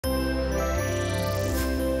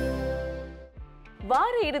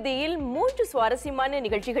வார இறுதியில் 3 சுவாரஸ்யமான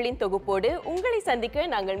நிகழ்ச்சிகளின் தொகுப்போடு உங்களை சந்திக்க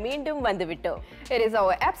நாங்கள் மீண்டும் வந்துவிட்டோம். It is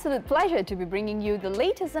our absolute pleasure to be bringing you the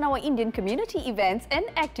latest in our Indian community events and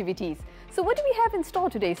activities. So what do we have in store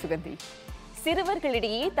today, Sugandhi?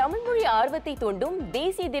 சிறுவர்களிடையே தமிழ்மொழி ஆர்வத்தை தூண்டும்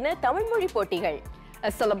தேசிய தின தமிழ்மொழி போட்டிகள்.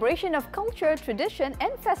 A celebration of culture, tradition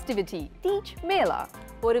and festivity. Teach Mela.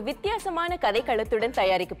 ஒரு வித்தியாசமான கதைக்களத்துடன்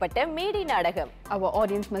தயாரிக்கப்பட்ட மேடை நாடகம். Our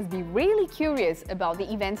audience must be really curious about the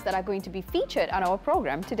events that are going to be featured on our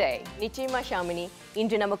program today. நிச்சயமா ஷாமினி,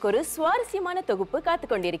 இன்று நமக்கு ஒரு சுவாரஸ்யமான தொகுப்பு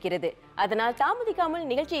காத்துக் கொண்டிருக்கிறது. அதனால் தாமதிக்காமல்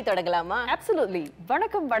நிகழ்ச்சியை தொடங்கலாமா? Absolutely.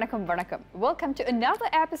 Vanakkam, vanakkam, vanakkam. Welcome to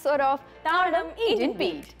another episode of தாளம் Indian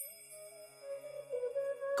Beat.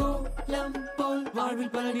 கோலம் போல்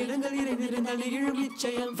வாழ்வில் பல நிறங்கள் நிறைந்திருந்தால் நிகழும்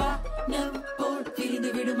நிச்சயம் வா நம் போல் பிரிந்து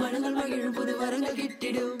விடும் மனங்கள் மகிழும் புது வரங்கள்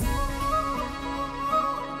கிட்டிடும்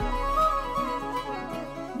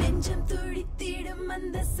நெஞ்சம் துடித்திடும்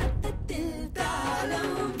அந்த சத்தத்தில்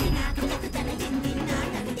தாளம்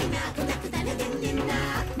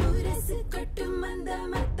முரசு கொட்டும் அந்த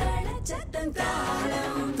மத்தள சத்தம்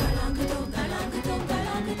தாளம் கலாங்குதோ கலாங்குதோ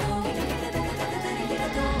கலாங்குதோ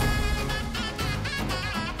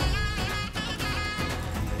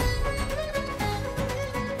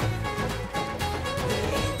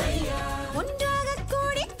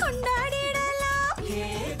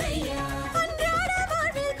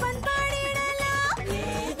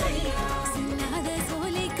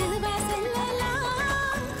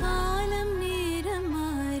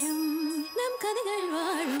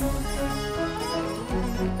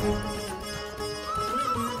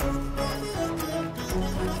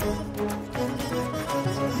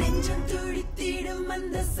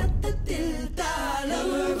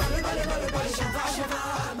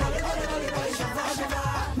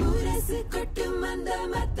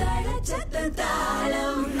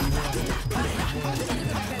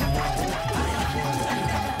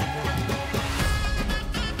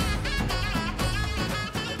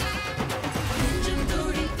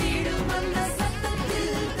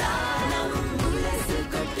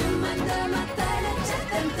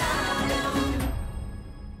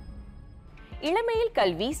இளமையில்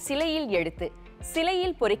கல்வி சிலையில் எழுத்து.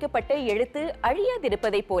 சிலையில் பொறிக்கப்பட்ட எழுத்து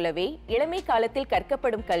அழியாதிருப்பதைப் போலவே இளமை காலத்தில்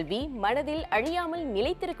கற்கப்படும் கல்வி மனதில் அழியாமல்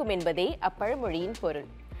நிலைத்திருக்கும் என்பதே அப்பழமொழியின் பொருள்.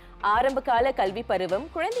 ஆரம்ப கால கல்வி பருவம்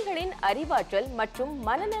குழந்தைகளின் அறிவாற்றல் மற்றும்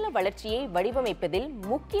மனநல வளர்ச்சியை வடிவமைப்பதில்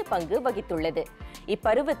முக்கிய பங்கு வகித்துள்ளது.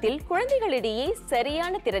 இப்பருவத்தில் குழந்தைகளிடையே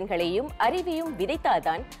சரியான திறன்களையும் அறிவையும்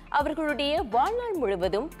விதைத்தால்தான் அவர்களுடைய வாழ்நாள்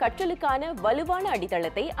முழுவதும் கற்றலுக்கான வலுவான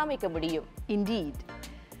அடித்தளத்தை அமைக்க முடியும். Indeed.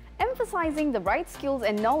 Emphasizing the right skills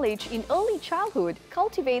and knowledge in early childhood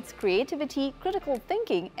cultivates creativity, critical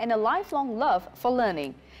thinking, and a lifelong love for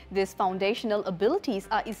learning. These foundational abilities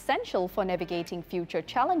are essential for navigating future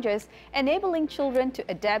challenges, enabling children to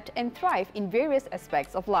adapt and thrive in various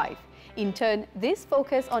aspects of life. In turn, this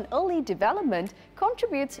focus on early development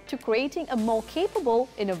contributes to creating a more capable,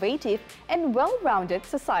 innovative, and well-rounded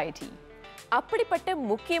society. அப்படிப்பட்ட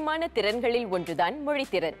முக்கியமான திறன்களில் ஒன்றுதான்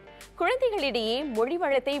மொழித்திறன். குழந்தைகளிடையே மொழி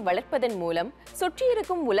வளத்தை வளர்ப்பதன் மூலம்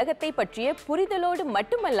சுற்றியிருக்கும் உலகத்தை பற்றிய புரிதலோடு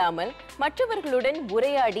மட்டுமல்லாமல் மற்றவர்களுடன்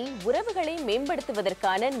உரையாடி உறவுகளை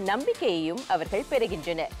மேம்படுத்துவதற்கான நம்பிக்கையையும் அவர்கள்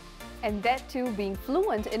பெறுகின்றனர். And that too, being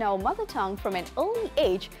fluent in our mother tongue from an early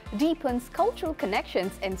age deepens cultural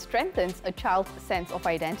connections and strengthens a child's sense of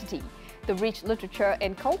identity. The rich literature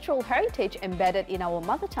and cultural heritage embedded in our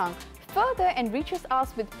mother tongue further enriches us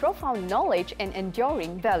with profound knowledge and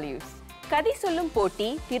enduring values. கதை சொல்லும் போட்டி,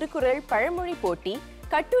 திருக்குறள் பழமொழி போட்டி,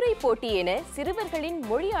 கட்டுரை போட்டி என சிறுவர்களின்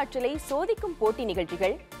மொழி ஆற்றலை சோதிக்கும் போட்டி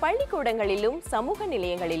நிகழ்ச்சிகள் பள்ளிக்கூடங்களிலும் சமூக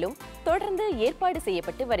நிலையங்களிலும் தொடர்ந்து ஏற்பாடு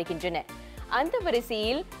செய்யப்பட்டு வருகின்றன. அந்த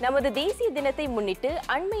வரிசையில் நமது தேசிய தினத்தை முன்னிட்டு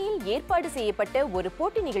அண்மையில் ஏற்பாடு செய்யப்பட்ட ஒரு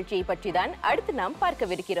போட்டி நிகழ்ச்சியை பற்றி தான் அடுத்து நாம்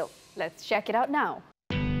பார்க்கவிருக்கிறோம். Let's check it out now.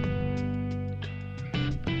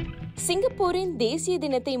 சிங்கப்பூரின் தேசிய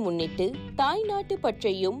தினத்தை முன்னிட்டு தாய்நாட்டு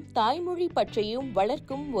பற்றையும் தாய்மொழி பற்றையும்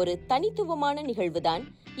வளர்க்கும் ஒரு தனித்துவமான நிகழ்வுதான்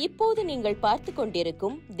இப்போது நீங்கள் பார்த்து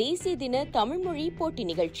கொண்டிருக்கும் தேசிய தின தமிழ்மொழி போட்டி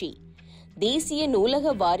நிகழ்ச்சி. தேசிய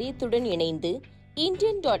நூலக வாரியத்துடன் இணைந்து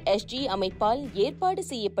Indian.SG அமைப்பால் ஏற்பாடு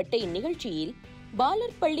செய்யப்பட்ட இந்நிகழ்ச்சியில்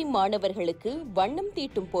பாலர் பள்ளி மாணவர்களுக்கு வண்ணம்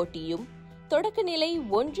தீட்டும் போட்டியும், தொடக்க நிலை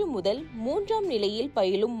 1 முதல் 3ஆம் நிலையில்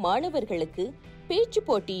பயிலும் மாணவர்களுக்கு பேச்சு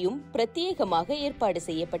போட்டியும் பிரத்யேகமாக ஏற்பாடு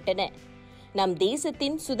செய்யப்பட்டன. நம்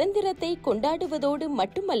தேசத்தின் சுதந்திரத்தை கொண்டாடுவதோடு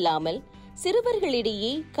மட்டுமல்லாமல்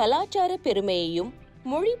சிறுவர்களிடையே கலாச்சார பெருமையையும்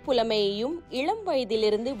மொழி புலமையையும் இளம்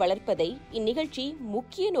வயதிலிருந்து வளர்ப்பதை இந்நிகழ்ச்சி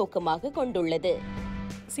முக்கிய நோக்கமாக கொண்டுள்ளது.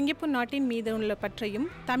 சிங்கப்பூர் நாட்டின் மீது உள்ள பற்றையும்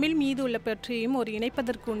தமிழ் மீது உள்ள பற்றையும் ஒரு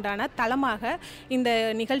இணைப்பதற்கு உண்டான தளமாக இந்த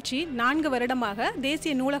நிகழ்ச்சி 4 வருடமாக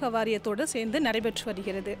தேசிய நூலக வாரியத்தோடு சேர்ந்து நடைபெற்று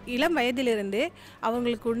வருகிறது. இளம் வயதிலிருந்து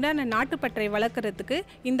அவங்களுக்கு உண்டான நாட்டுப்பற்றை வளர்க்கறதுக்கு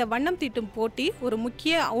இந்த வண்ணம் தீட்டும் போட்டி ஒரு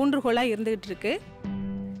முக்கிய ஊன்றுகோலாக இருந்துகிட்டு இருக்கு.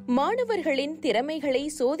 மாணவர்களின் திறமைகளை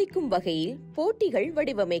சோதிக்கும் வகையில் போட்டிகள்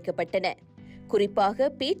வடிவமைக்கப்பட்டன. குறிப்பாக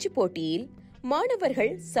பேச்சு போட்டியில்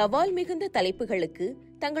மாணவர்கள் சவால் மிகுந்த தலைப்புகளுக்கு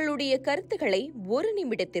தங்களுடைய கருத்துக்களை 1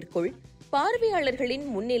 நிமிடத்திற்குள் பார்வையாளர்களின்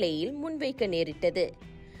முன்னிலையில் முன்வைக்க நேரிட்டது.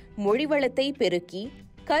 மொழிவளத்தை பெருக்கி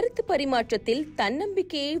கருத்து பரிமாற்றத்தில்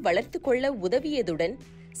தன்னம்பிக்கையை வளர்த்து கொள்ள உதவியதுடன்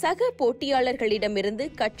சக போட்டியாளர்களிடமிருந்து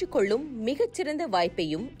கற்றுக்கொள்ளும் மிகச்சிறந்த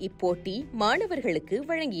வாய்ப்பையும் இப்போட்டி மாணவர்களுக்கு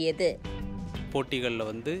வழங்கியது.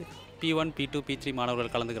 போட்டிகளில் P1, P2, P3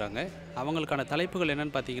 மாணவர்கள் கலந்துக்கிறாங்க. அவங்களுக்கான தலைப்புகள்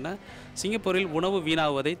என்னென்னு பார்த்தீங்கன்னா, சிங்கப்பூரில் உணவு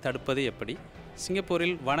வீணாவதை தடுப்பது எப்படி,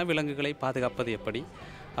 சிங்கப்பூரில் வனவிலங்குகளை பாதுகாப்பது எப்படி,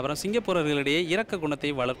 அப்புறம் சிங்கப்பூரர்களிடையே இரக்க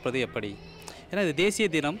குணத்தை வளர்ப்பது எப்படி. ஏன்னா இது தேசிய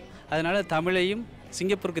தினம், அதனால் தமிழையும்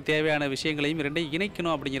சிங்கப்பூருக்கு தேவையான விஷயங்களையும் 2ஐயும்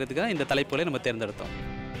இணைக்கணும் அப்படிங்கிறதுக்காக இந்த தலைப்புகளை நம்ம தேர்ந்தெடுத்தோம்.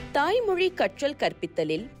 தாய்மொழி கற்றல்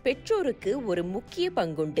கற்பித்தலில் பெற்றோருக்கு ஒரு முக்கிய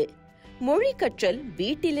பங்குண்டு. மொழி கற்றல்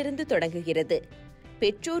வீட்டிலிருந்து தொடங்குகிறது.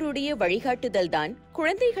 பெற்றோருடைய வழிகாட்டுதல்தான்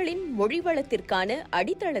குழந்தைகளின் மொழி வளத்திற்கான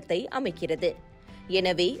அடித்தளத்தை அமைக்கிறது.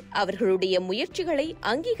 எனவே அவர்களுடைய முயற்சிகளை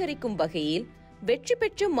அங்கீகரிக்கும் வகையில் வெற்றி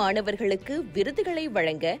பெற்ற மாணவர்களுக்கு விருதுகளை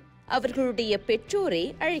வழங்க அவர்களுடைய பெற்றோரே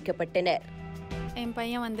அழைக்கப்பட்டனர். என்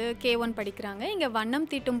பையன் K1 படிக்கிறாங்க. இங்கே வண்ணம்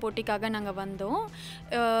தீட்டும் போட்டிக்காக நாங்கள் வந்தோம்.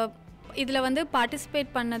 இதில்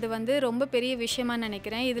பார்ட்டிசிபேட் பண்ணது ரொம்ப பெரிய விஷயமா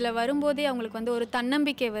நினைக்கிறேன். இதில் வரும்போதே அவங்களுக்கு ஒரு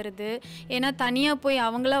தன்னம்பிக்கை வருது. ஏன்னா தனியாக போய்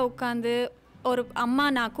அவங்களா உட்காந்து ஒரு அம்மா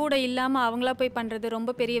நான் கூட இல்லாமல் அவங்களா போய் பண்ணுறது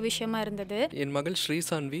ரொம்ப பெரிய விஷயமா இருந்தது. என் மகள்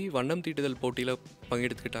ஸ்ரீசான்வி வண்ணம் தீட்டுதல் போட்டியில்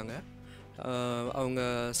பங்கெடுத்துக்கிட்டாங்க. அவங்க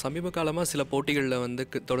சமீப காலமாக சில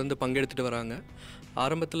போட்டிகளில் தொடர்ந்து பங்கெடுத்துட்டு வராங்க.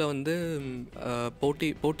 ஆரம்பத்தில்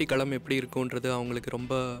போட்டி களம் எப்படி இருக்குன்றது அவங்களுக்கு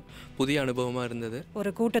ரொம்ப புதிய அனுபவமாக இருந்தது. ஒரு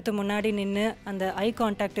கூட்டத்து முன்னாடி நின்று அந்த ஐ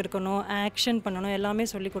கான்டாக்ட் இருக்கணும், ஆக்ஷன் பண்ணணும், எல்லாமே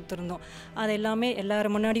சொல்லி கொடுத்துருந்தோம். அது எல்லாமே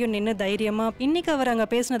எல்லாரும் முன்னாடியும் நின்று தைரியமாக இன்றைக்கி அவர் அங்கே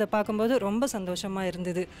பேசினதை பார்க்கும்போது ரொம்ப சந்தோஷமாக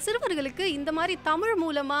இருந்தது. சிறுவர்களுக்கு இந்த மாதிரி தமிழ்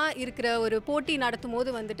மூலமாக இருக்கிற ஒரு போட்டி நடத்தும்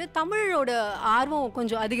போது தமிழோட ஆர்வம்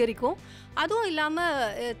கொஞ்சம் அதிகரிக்கும். அதுவும்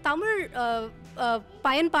இல்லாமல் தமிழ்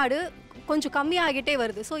பயன்பாடு கொஞ்சம் கம்மியாகிட்டே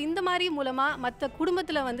வருது. ஸோ இந்த மாதிரி மூலமாக மற்ற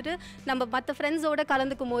குடும்பத்தில் நம்ம மற்ற ஃப்ரெண்ட்ஸோடு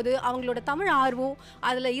கலந்துக்கும் போது அவங்களோட தமிழ் ஆர்வம்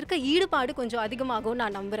அதில் இருக்க ஈடுபாடு கொஞ்சம் அதிகமாகும்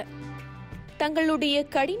நான் நம்புகிறேன். தங்களுடைய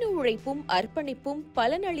கடின உழைப்பும் அர்ப்பணிப்பும்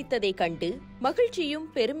பலனளித்ததை கண்டு மகிழ்ச்சியும்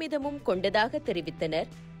பெருமிதமும் கொண்டதாக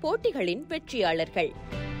தெரிவித்தனர் போட்டிகளின் வெற்றியாளர்கள்.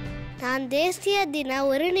 நான் தேசிய தின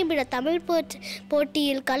 1 நிமிட தமிழ்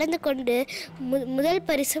போட்டியில் கலந்து கொண்டு முதல்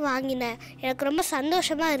பரிசு வாங்கினேன். எனக்கு ரொம்ப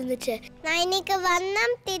சந்தோஷமாக இருந்துச்சு. நான் இன்னைக்கு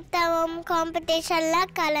வண்ணம் தீட்டவும்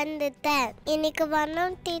காம்படிஷனில் கலந்துட்டேன். இன்னைக்கு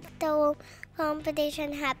வண்ணம் தீட்டவும்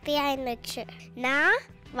காம்படிஷன் ஹாப்பியாக இருந்துச்சு. நான்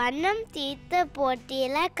வண்ணம் தீட்ட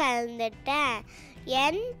போட்டியில் கலந்துட்டேன்.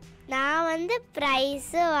 நான்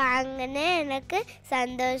ப்ரைஸு வாங்கினேன். எனக்கு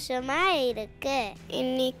சந்தோஷமாக இருக்கு.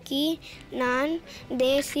 இன்னைக்கு நான்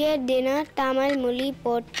தேசிய தின தமிழ் மொழி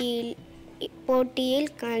போட்டியில்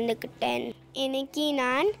கலந்துக்கிட்டேன். இன்னைக்கு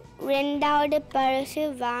நான் 2வது பரிசு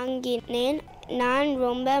வாங்கினேன். நான்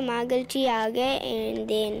ரொம்ப மகிழ்ச்சியாக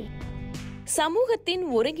இருந்தேன். சமூகத்தின்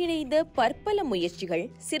ஒருங்கிணைந்த பற்பல முயற்சிகள்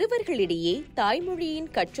சிறுவர்களிடையே தாய்மொழியின்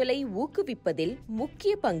கற்றலை ஊக்குவிப்பதில்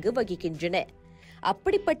முக்கிய பங்கு வகிக்கின்றன.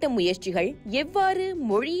 அப்படிப்பட்ட முயற்சிகள் எவ்வாறு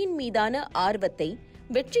மொழியின் மீதான ஆர்வத்தை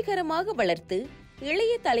வெற்றிகரமாக வளர்த்து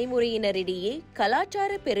இளைய தலைமுறையினரிடையே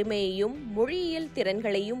கலாச்சார பெருமையையும் மொழியியல்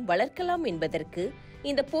திறன்களையும் வளர்க்கலாம் என்பதற்கு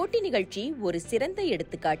இந்த போட்டி நிகழ்ச்சி ஒரு சிறந்த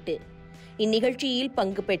எடுத்துக்காட்டு. இந்நிகழ்ச்சியில்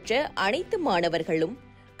பங்கு பெற்ற அனைத்து மாணவர்களும்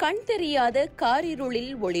கண் தெரியாத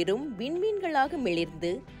காரிருளில் ஒளிரும் விண்மீன்களாக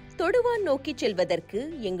மிளிர்ந்து தொடுவான் நோக்கிச் செல்வதற்கு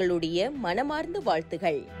எங்களுடைய மனமார்ந்த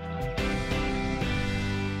வாழ்த்துகள்.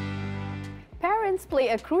 Parents play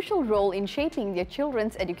a crucial role in shaping their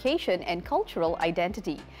children's education and cultural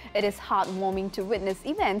identity. It is heartwarming to witness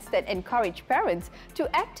events that encourage parents to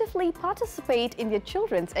actively participate in their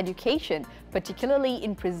children's education, particularly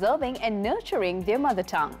in preserving and nurturing their mother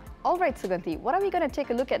tongue. All right, Suganthi, what are we going to take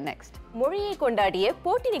a look at next? மொழியை கொண்டாடிய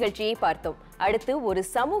போட்டி நிகழ்ச்சியை பார்த்தோம். அடுத்து ஒரு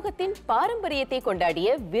சமூகத்தின் பாரம்பரியத்தை கொண்டாடிய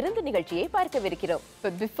விருந்து நிகழ்ச்சியை பார்க்கவிருக்கிறோம்.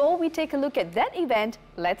 But before we take a look at that event,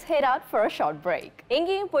 let's head out for a short break.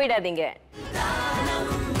 எங்கேயும் போயிடாதீங்க.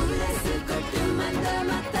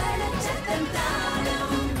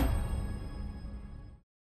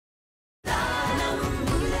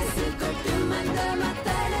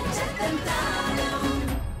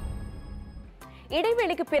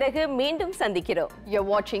 இடைவேளைக்கு பிறகு மீண்டும் சந்திக்கிறோம். You're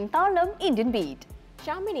watching Thalam Indian Beat.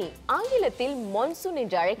 Shamini, ஆங்கிலத்தில் மான்சூன்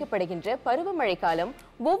என்று அழைக்கப்படுகின்ற பருவமழை காலம்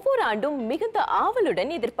ஒவ்வொரு ஆண்டும் மிகுந்த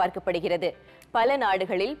ஆவலுடன் எதிர்பார்க்கப்படுகிறது. பல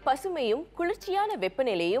நாடுகளில் பசுமையும் குளிர்ச்சியான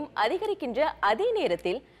வெப்பநிலையும் அதிகரிக்கின்ற அதே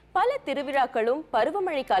நேரத்தில் பல திருவிழாக்களும்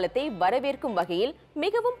பருவமழை காலத்தை வரவேற்கும் வகையில்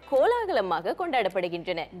மிகவும் கோலாகலமாக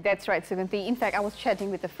கொண்டாடப்படுகின்றன. That's right, Suganti. In fact, I was chatting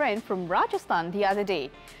with a friend from Rajasthan the other day.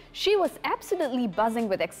 She was absolutely buzzing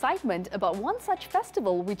with excitement about one such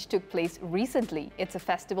festival which took place recently. It's a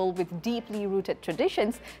festival with deeply rooted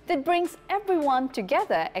traditions that brings everyone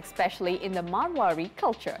together, especially in the Marwari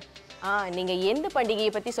culture. நீங்க எந்த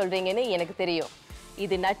பண்டிகையை பத்தி சொல்றீங்கன்னு எனக்கு தெரியும்.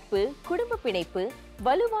 இது நட்பு, குடும்ப பிணைப்பு,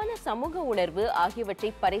 வலுவான சமூக உணர்வு ஆகியவற்றை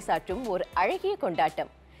பறைசாற்றும் ஒரு அழகிய கொண்டாட்டம்.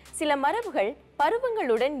 சில மரபுகள்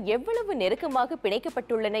பருவங்களுடன் எவ்வளவு நெருக்கமாக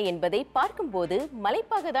பிணைக்கப்பட்டுள்ளன என்பதை பார்க்கும்போது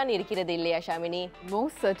மலைப்பாக தான் இருக்கிறது இல்லையா Shamini?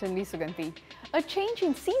 Most certainly, Suganti. A change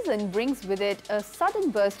in season brings with it a sudden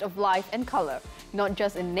burst of life and color, not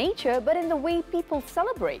just in nature but in the way people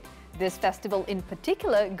celebrate. This festival in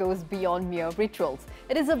particular goes beyond mere rituals.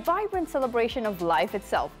 It is a vibrant celebration of life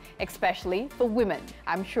itself, especially for women.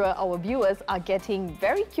 I'm sure our viewers are getting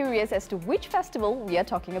very curious as to which festival we are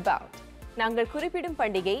talking about. நாங்கள் குறிப்பிடும்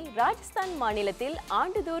பண்டிகை ராஜஸ்தான் மாநிலத்தில்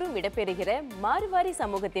ஆண்டுதோறும் இடம்பெறுகிற மார்வாரி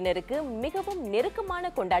சமூகத்தினருக்கு மிகவும்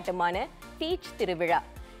நெருக்கமான கொண்டாட்டமான teach திருவிழா.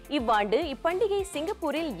 இவ்வாண்டு இப்பண்டிகை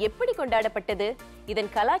சிங்கப்பூரில் எப்படி கொண்டாடப்பட்டது? இதன்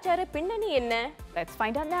கலாச்சார பின்னணி என்ன? Let's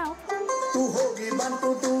find out now.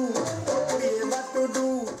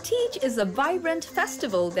 Teach is a vibrant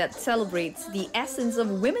festival that celebrates the essence of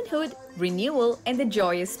womanhood, renewal, and the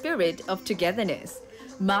joyous spirit of togetherness.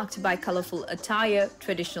 Marked by colorful attire,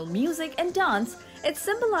 traditional music, and dance, it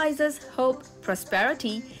symbolizes hope,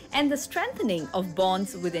 prosperity, and the strengthening of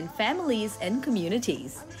bonds within families and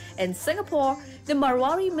communities. In Singapore, the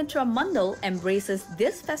Marwari Mitra Mandal embraces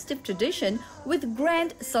this festive tradition with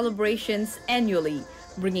grand celebrations annually,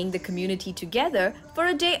 bringing the community together for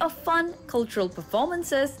a day of fun, cultural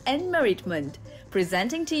performances, and merriment.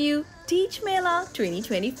 Presenting to you Teach Mela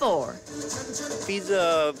 2024. This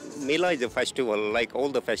Mela is a festival, like all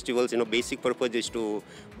the festivals, basic purpose is to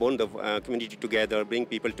bond the community together, bring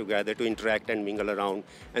people together to interact and mingle around.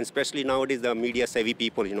 And especially nowadays, the media savvy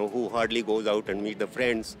people, who hardly goes out and meet the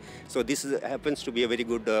friends. So this happens to be a very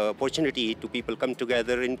good opportunity to people come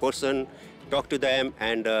together in person, talk to them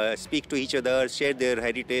and speak to each other, share their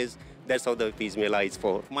heritage. That's how the Peace Mela is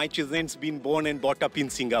for. My children's been born and brought up in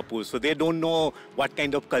Singapore, so they don't know what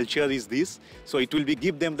kind of culture is this. So it will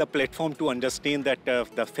give them the platform to understand that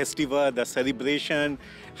the festival, the celebration,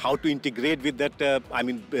 how to integrate with that,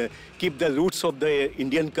 keep the roots of the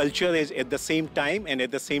Indian culture at the same time, and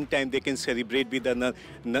at the same time they can celebrate with the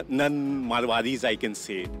non-Marwaris, I can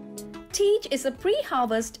say. Teach is a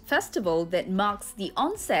pre-harvest festival that marks the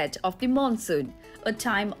onset of the monsoon, a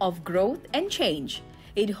time of growth and change.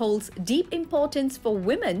 It holds deep importance for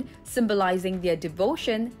women, symbolizing their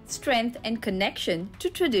devotion, strength, and connection to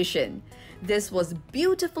tradition. This was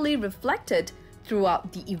beautifully reflected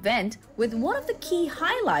throughout the event, with one of the key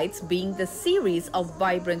highlights being the series of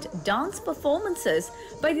vibrant dance performances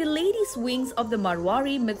by the ladies' wings of the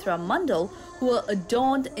Marwari Mitra Mandal, who are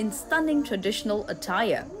adorned in stunning traditional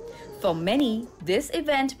attire. For many, this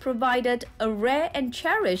event provided a rare and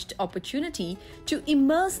cherished opportunity to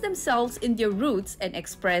immerse themselves in their roots and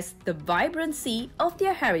express the vibrancy of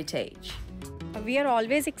their heritage. We are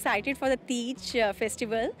always excited for the Teach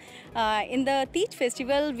festival. In the Teach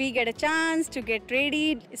festival, we get a chance to get ready,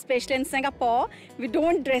 especially in Singapore. We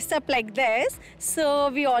don't dress up like this, so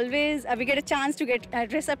we get a chance to get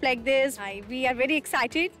dress up like this. We are very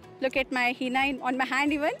excited. Look at my henna on my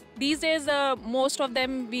hand even. These days, most of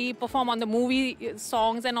them we perform on the movie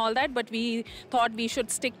songs and all that, but we thought we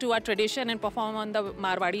should stick to our tradition and perform on the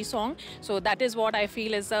Marwari song. So that is what I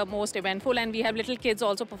feel is the most eventful, and we have little kids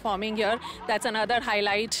also performing here. That's another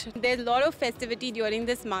highlight. There's a lot of festivity during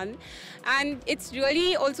this month, and it's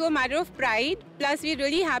really also a matter of pride. Plus, we're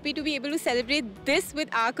really happy to be able to celebrate this with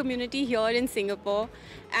our community here in Singapore.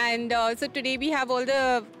 And so today we have all the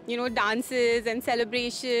dances and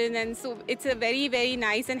celebration, and so it's a very, very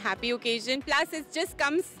nice and happy occasion. Plus it just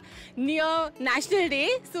comes near National Day,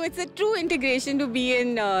 so it's a true integration to be in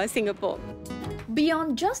Singapore.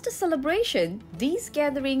 Beyond just a celebration, these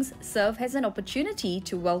gatherings serve as an opportunity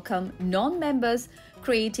to welcome non-members,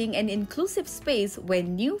 creating an inclusive space where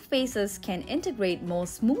new faces can integrate more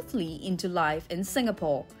smoothly into life in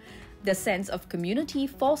Singapore. The sense of community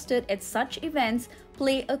fostered at such events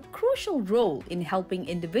play a crucial role in helping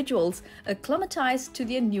individuals acclimatize to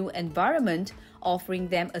their new environment, offering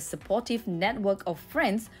them a supportive network of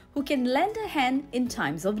friends who can lend a hand in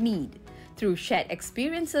times of need. Through shared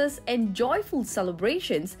experiences and joyful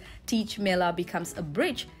celebrations, Teach Mela becomes a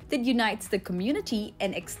bridge that unites the community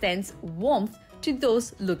and extends warmth to those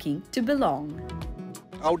looking to belong.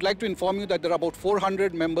 I would like to inform you that there are about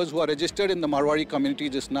 400 members who are registered in the Marwari community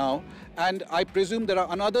just now, and I presume there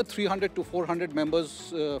are another 300 to 400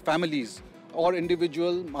 members, families or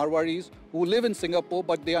individual Marwaris who live in Singapore,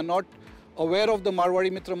 but they are not aware of the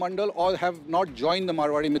Marwari Mitra Mandal or have not joined the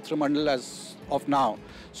Marwari Mitra Mandal as of now.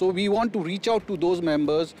 So we want to reach out to those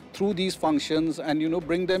members through these functions and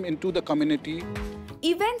bring them into the community.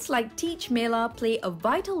 Events like Teach Mela play a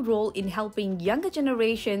vital role in helping younger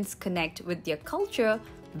generations connect with their culture,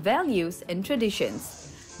 values and traditions.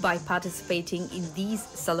 By participating in these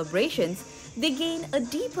celebrations, they gain a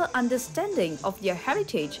deeper understanding of their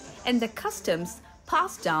heritage and the customs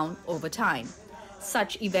passed down over time.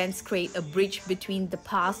 Such events create a bridge between the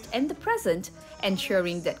past and the present,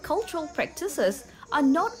 ensuring that cultural practices are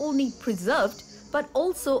not only preserved but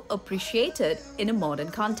also appreciated in a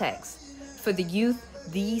modern context. For the youth,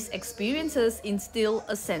 these experiences instill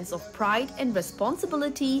a sense of pride and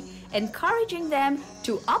responsibility, encouraging them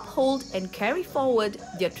to uphold and carry forward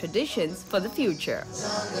their traditions for the future.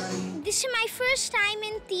 This is my first time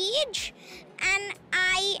in Teach, and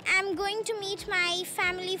I am going to meet my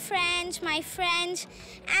family friends,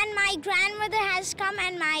 and my grandmother has come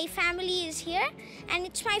and my family is here, and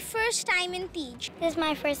it's my first time in Teach. This is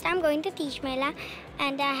my first time going to Teach Mela,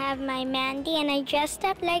 and I have my Mandy and I dressed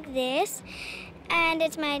up like this. And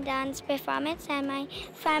it's my dance performance and my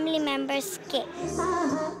family members' skit.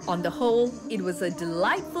 On the whole, it was a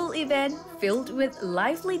delightful event filled with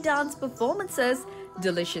lively dance performances,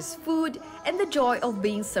 delicious food, and the joy of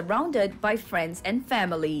being surrounded by friends and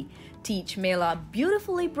family. Teach Mela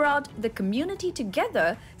beautifully brought the community together,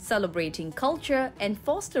 celebrating culture and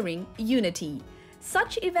fostering unity.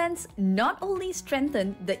 Such events not only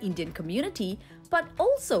strengthen the Indian community, but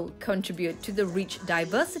also contribute to the rich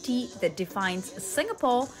diversity that defines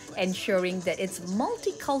Singapore, ensuring that its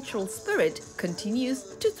multicultural spirit continues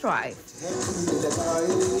to thrive.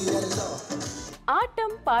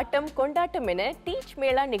 Atom bottom கொண்டாட்டம் என teach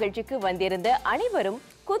Mela நிகழ்ச்சிக்கு வந்திருந்த அனைவரும்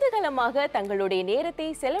குதூகலமாக தங்களுடைய நேரத்தை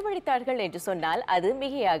செலவழித்தார்கள் என்று சொன்னால் அது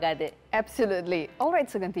மிகையாகாது. Absolutely. All right,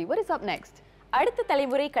 Suganti, what is up next? அடுத்த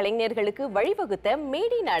தலைமுறை கலைஞர்களுக்கு வழிவகுத்த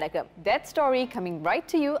மேடை நாடகம். That story coming right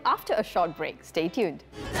to you after a short break. Stay tuned.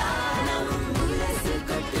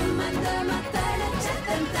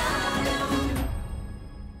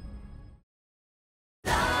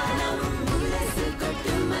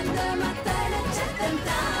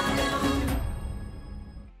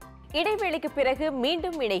 இடைவேளைக்கு பிறகு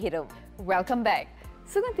மீண்டும் இணைகிறோம். Welcome back.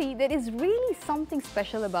 Suganti, there is really something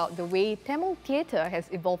special about the way Tamil theatre has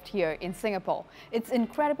evolved here in Singapore. It's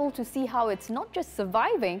incredible to see how it's not just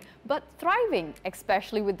surviving, but thriving,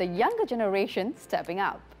 especially with the younger generation stepping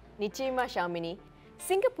up. நிச்சயமா ஷாமினி,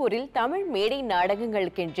 சிங்கப்பூரில் தமிழ் மேடை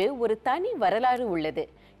நாடகங்களுக்கென்று ஒரு தனி வரலாறு உள்ளது.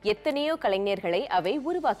 எத்தனையோ கலைஞர்களை அவை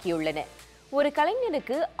உருவாக்கியுள்ளன. ஒரு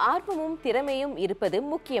கலைஞனுக்கு ஆர்வமும் திறமையும் இருப்பது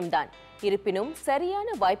முக்கியம்தான். இருப்பினும் சரியான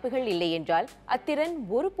வாய்ப்புகள் இல்லை என்றால் அத்திறன்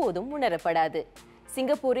ஒருபோதும் உணரப்படாது.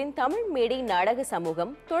 சிங்கப்பூரின் தமிழ் மேடை நாடக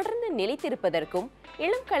சமூகம் தொடர்ந்து நிலைத்திருப்பதற்கும்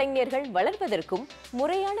இளம் கலைஞர்கள் வளர்வதற்கும்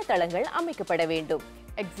முறையான தளங்கள் அமைக்கப்பட வேண்டும்.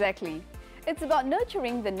 Exactly. It's about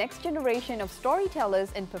nurturing the next generation of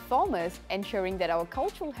storytellers and performers, ensuring that our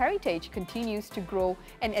cultural heritage continues to grow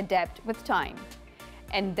and adapt with time.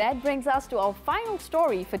 And that brings us to our final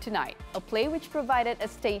story for tonight, a play which provided a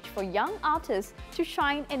stage for young artists to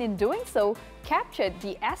shine and in doing so, captured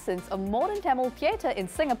the essence of modern Tamil theatre in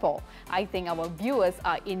Singapore. I think our viewers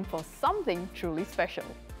are in for something truly special.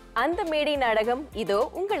 அந்த மேடை நாடகம் இதோ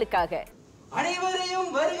உங்களுக்காக.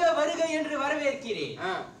 அனைவரையும் வருக வருக என்று வரவேற்கிறேன்.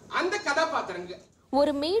 அந்த கதாபாத்திரங்கள்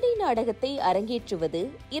ஒரு மேடை நாடகத்தை அரங்கேற்றுவது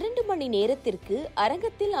 2 மணி நேரத்திற்கு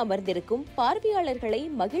அரங்கத்தில் அமர்ந்திருக்கும் பார்வையாளர்களை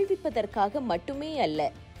மகிழ்விப்பதற்காக மட்டுமே அல்ல.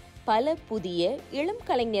 பல புதிய இளம்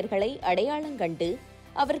கலைஞர்களை அடையாளம் கண்டு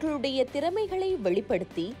அவர்களுடைய திறமைகளை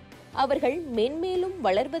வெளிப்படுத்தி அவர்கள் மென்மேலும்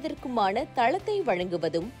வளர்வதற்குமான தளத்தை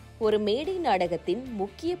வழங்குவதும் ஒரு மேடை நாடகத்தின்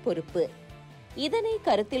முக்கிய பொறுப்பு. இதனை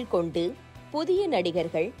கருத்தில் கொண்டு புதிய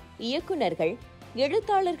நடிகர்கள், இயக்குநர்கள்,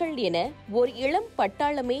 எழுத்தாளர்கள் என ஒரு இளம்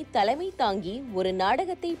பட்டாளமே தலைமை தாங்கி ஒரு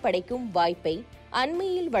நாடகத்தை படைக்கும் வாய்ப்பை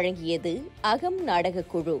அண்மையில் வழங்கியது அகம் நாடகக்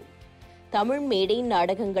குழு. தமிழ் மேடை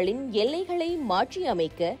நாடகங்களின் எல்லைகளை மாற்றி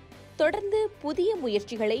அமைக்க தொடர்ந்து புதிய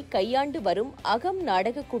முயற்சிகளை கையாண்டு வரும் அகம்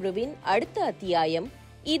நாடகக் குழுவின் அடுத்த அத்தியாயம்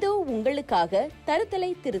இதோ உங்களுக்காக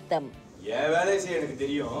தருதலை திருத்தம். எனக்கு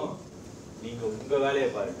தெரியும், நீங்க உங்க வேலையை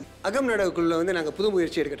பாருங்க. அகம் நாடகக்குள்ள நாங்கள் புது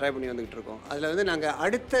முயற்சி எடுக்க ட்ரை பண்ணி வந்துகிட்டு இருக்கோம். அதில் நாங்கள்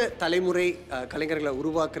அடுத்த தலைமுறை கலைஞர்களை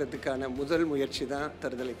உருவாக்குறதுக்கான முதல் முயற்சி தான்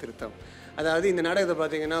தருதலை திருத்தம். அதாவது இந்த நாடகத்தை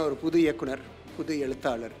பார்த்தீங்கன்னா ஒரு புது இயக்குனர், புது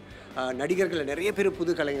எழுத்தாளர், நடிகர்கள் நிறைய பேர்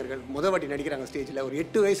புது கலைஞர்கள் வாட்டி நடிக்கிறாங்க ஸ்டேஜில். ஒரு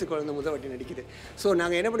 8 வயசு குழந்தை வாட்டி நடிக்குது. ஸோ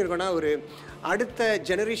நாங்கள் என்ன பண்ணியிருக்கோம்னா ஒரு அடுத்த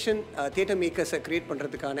ஜெனரேஷன் தியேட்டர் மேக்கர்ஸை க்ரியேட்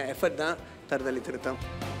பண்ணுறதுக்கான எஃபர்ட் தான் தருதலை திருத்தம்.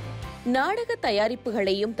 நாடக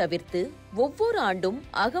தயாரிப்புகளையும் தவிர்த்து ஒவ்வொரு ஆண்டும்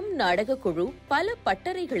அகம் நாடக குழு பல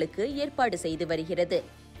பட்டறைகளுக்கு ஏற்பாடு செய்து வருகிறது.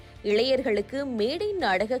 இளையர்களுக்கு மேடை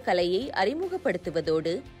நாடக கலையை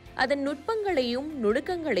அறிமுகப்படுத்துவதோடு அதன் நுட்பங்களையும்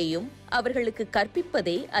நுணுக்கங்களையும் அவர்களுக்கு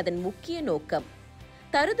கற்பிப்பதே அதன் முக்கிய நோக்கம்.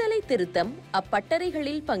 தருதலை திருத்தம்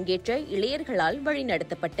அப்பட்டறைகளில் பங்கேற்ற இளையர்களால்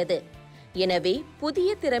வழிநடத்தப்பட்டது. எனவே புதிய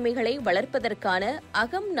திறமைகளை வளர்ப்பதற்கான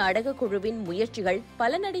அகம் நாடக குழுவின் முயற்சிகள்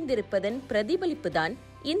பலனடைந்திருப்பதன் பிரதிபலிப்புதான்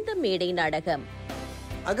இந்த மேடை நாடகம்.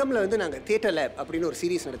 அகமில் வந்து நாங்கள் தியேட்டர் லேப் அப்படின்னு ஒரு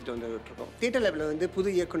சீரீஸ் நடத்திட்டு வந்துட்டுருக்கோம். தியேட்டர் லேபில் வந்து புது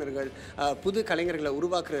இயக்குநர்கள், புது கலைஞர்களை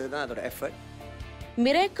உருவாக்குறது தான் அதோட எஃபர்ட்.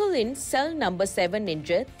 மிராக்கிள் இன் செல் நம்பர் 7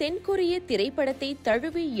 என்ற தென்கொரிய திரைப்படத்தை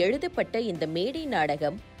தழுவி எழுதப்பட்ட இந்த மேடை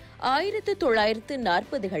நாடகம்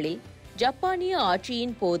 1940களில் ஜப்பானிய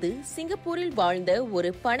ஆட்சியின் போது சிங்கப்பூரில் வாழ்ந்த ஒரு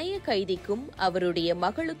பணைய கைதிக்கும் அவருடைய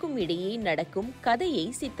மகளுக்கும் இடையே நடக்கும் கதையை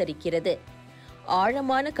சித்தரிக்கிறது.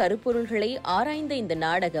 ஆழமான கருப்பொருள்களை ஆராய்ந்த இந்த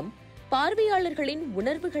நாடகம் பார்வையாளர்களின்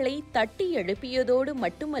உணர்வுகளை தட்டி எழுப்பியதோடு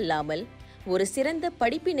மட்டுமல்லாமல் ஒரு சிறந்த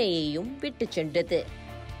படிப்பினையையும் விட்டுச் சென்றது.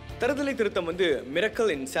 தருதலை திருத்தம் வந்து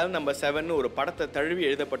மிராக்கிள் இன் செல் நம்பர் 7 ஒரு படத்தை தழுவி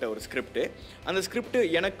எழுதப்பட்ட ஒரு ஸ்கிரிப்ட். அந்த ஸ்கிரிப்ட்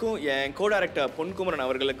எனக்கும் என் கோ டைரக்டர் பொன்குமரன்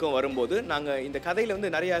அவர்களுக்கும் வரும்போது நாங்கள் இந்த கதையில்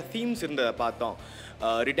வந்து நிறையா தீம்ஸ் இருந்ததை பார்த்தோம்.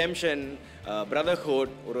 ரிடெம்ஷன்,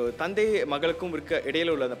 பிரதர்ஹுட், ஒரு தந்தை மகளுக்கும்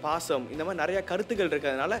இடையில உள்ள அந்த பாசம், இந்த மாதிரி நிறைய கருத்துக்கள்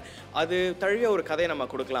இருக்கிறதுனால அது தழுவிய ஒரு கதையை நம்ம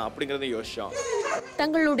கொடுக்கலாம் அப்படிங்கிறத யோசிச்சோம்.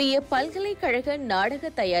 தங்களுடைய பல்கலைக்கழக நாடக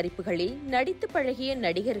தயாரிப்புகளில் நடித்து பழகிய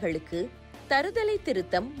நடிகர்களுக்கு தருதலை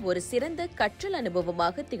திருத்தம் ஒரு சிறந்த கற்றல்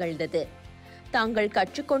அனுபவமாக திகழ்ந்தது. தாங்கள்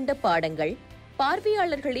கற்றுக்கொண்ட பாடங்கள்,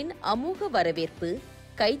 பார்வையாளர்களின் அமோக வரவேற்பு,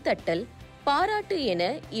 கைத்தட்டல், பாராட்டு என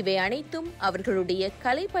இவை அனைத்தும் அவர்களுடைய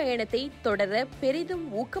கலை பயணத்தை தொடர பெரிதும்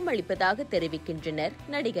ஊக்கமளிப்பதாக தெரிவிக்கின்றனர்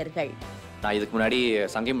நடிகர்கள். நான் இதுக்கு முன்னாடி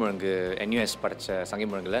சங்கை முழங்கு NUS படித்த சங்கை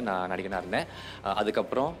முழங்கில் நான் நடிகனாக இருந்தேன்.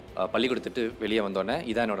 அதுக்கப்புறம் பள்ளிக்கூடத்துட்டு வெளியே வந்தோடனே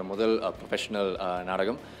இதான் என்னோடய முதல் ப்ரொஃபஷ்னல்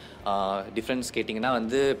நாடகம். டிஃப்ரென்ஸ் கேட்டிங்கன்னா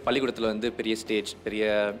வந்து பள்ளிக்கூடத்தில் வந்து பெரிய ஸ்டேஜ்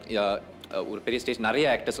நிறைய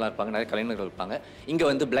ஆக்டர்ஸ்லாம் இருப்பாங்க, நிறைய கலைஞர்கள் இருப்பாங்க. இங்கே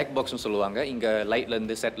வந்து பிளாக் பாக்ஸ்னு சொல்லுவாங்க. இங்கே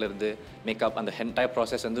லைட்லேருந்து செட்லேருந்து மேக்கப் அந்த என்டையர்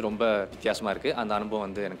ப்ராசஸ் வந்து ரொம்ப வித்தியாசமாக இருக்குது. அந்த அனுபவம்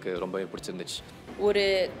வந்து எனக்கு ரொம்ப பிடிச்சிருந்துச்சு. ஒரு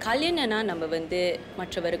கலைஞனா நம்ம வந்து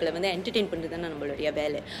மற்றவர்களை வந்து என்டர்டெயின் பண்ணுறது தான் நம்மளுடைய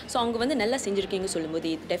வேலை. ஸோ அவங்க வந்து நல்லா செஞ்சுருக்கீங்க சொல்லும்போது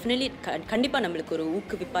இது டெஃபினெட்லி கண்டிப்பாக நம்மளுக்கு ஒரு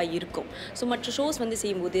ஊக்குவிப்பாக இருக்கும். ஸோ மற்ற ஷோஸ் வந்து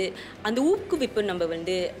செய்யும்போது அந்த ஊக்குவிப்பு நம்ம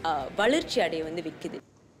வந்து வளர்ச்சி அடைய வந்து வைக்குது.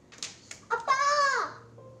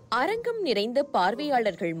 அரங்கம் நிறைந்த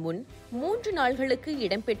பார்வையாளர்கள் முன் 3 நாள்களுக்கு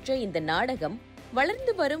இடம்பெற்ற இந்த நாடகம்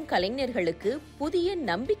வளர்ந்து வரும் கலைஞர்களுக்கு புதிய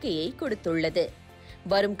நம்பிக்கையை கொடுத்துள்ளது.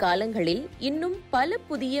 வரும் காலங்களில் இன்னும் பல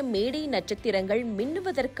புதிய மேடை நட்சத்திரங்கள்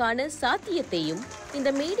மின்னுவதற்கான சாத்தியத்தையும்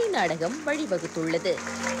இந்த மேடை நாடகம் வழிவகுத்துள்ளது.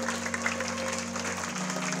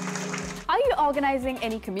 Are you organizing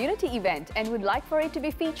any community event and would like for it to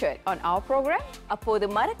be featured on our program? அப்போது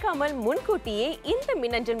மறக்காமல் முன்கூட்டியே இந்த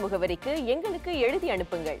மின்னஞ்சல் முகவரிக்கு எங்களுக்கு எழுதி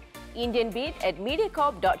அனுப்புங்கள்.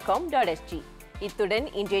 indianbeat@mediacorp.com.sg. இத்துடன்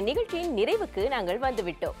இன்றைய நிகழ்ச்சியின் நிறைவுக்கு நாங்கள்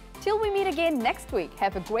வந்துவிட்டோம். Till we meet again next week,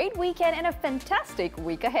 have a great weekend and a fantastic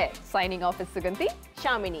week ahead. Signing off is Suganthi,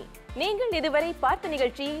 Shamini. நீங்கள் இதுவரை பார்த்த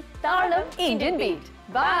நிகழ்ச்சி தாளம் Indian Beat.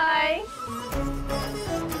 Bye.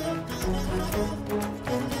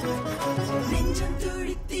 நெஞ்சம்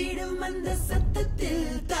துடித்திடும் அந்த சத்தத்தில்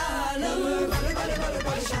தாளம்